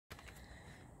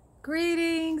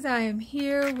Greetings, I am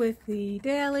here with the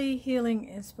Daily Healing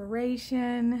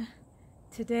Inspiration.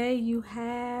 Today you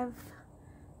have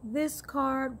this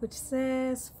card which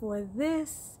says, "For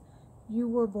this you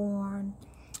were born,"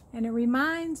 and it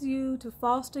reminds you to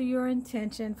foster your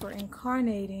intention for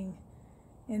incarnating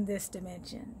in this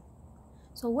dimension.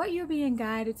 So what you're being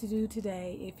guided to do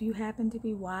today, if you happen to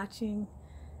be watching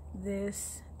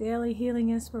this Daily Healing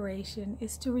Inspiration,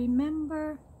 is to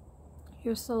remember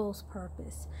your soul's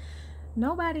purpose.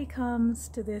 Nobody comes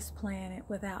to this planet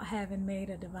without having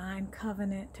made a divine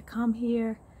covenant to come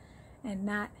here and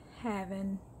not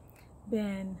having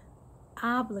been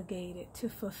obligated to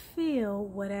fulfill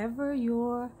whatever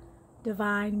your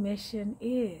divine mission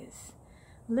is.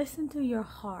 Listen to your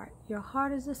heart. Your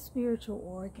heart is a spiritual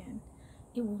organ.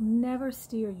 It will never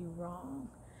steer you wrong.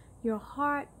 Your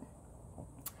heart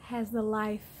has the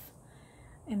life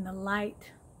and the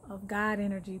light of God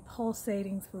energy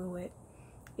pulsating through it.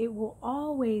 It will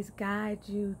always guide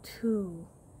you to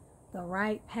the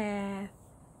right path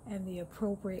and the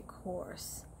appropriate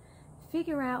course.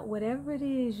 Figure out whatever it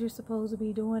is you're supposed to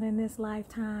be doing in this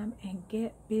lifetime and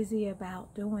get busy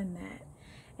about doing that.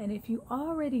 And if you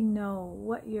already know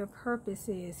what your purpose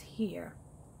is here,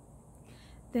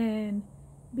 then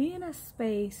be in a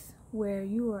space where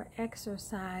you are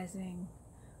exercising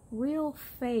real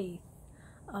faith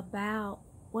about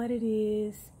what it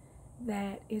is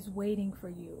that is waiting for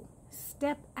you.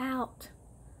 Step out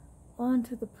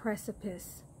onto the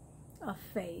precipice of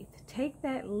faith. Take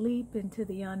that leap into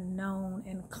the unknown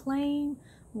and claim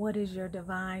what is your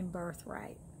divine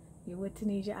birthright. You're with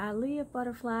Tanisha Ali of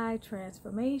Butterfly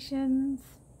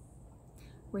Transformations,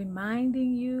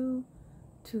 reminding you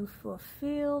to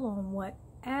fulfill on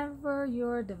whatever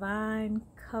your divine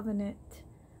covenant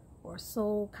or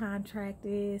soul contract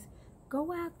is.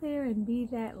 Go out there and be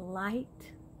that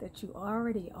light that you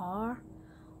already are,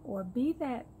 or be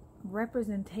that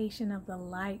representation of the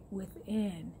light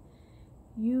within.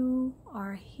 You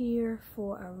are here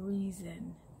for a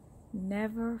reason.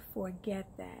 Never forget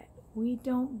that. We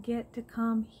don't get to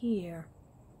come here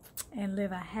and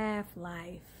live a half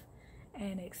life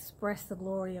and express the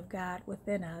glory of God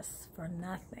within us for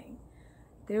nothing.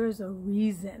 There is a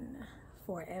reason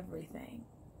for everything.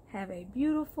 Have a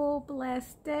beautiful,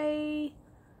 blessed day.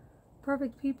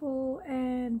 Perfect people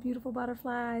and beautiful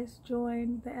butterflies,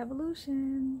 join the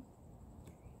evolution.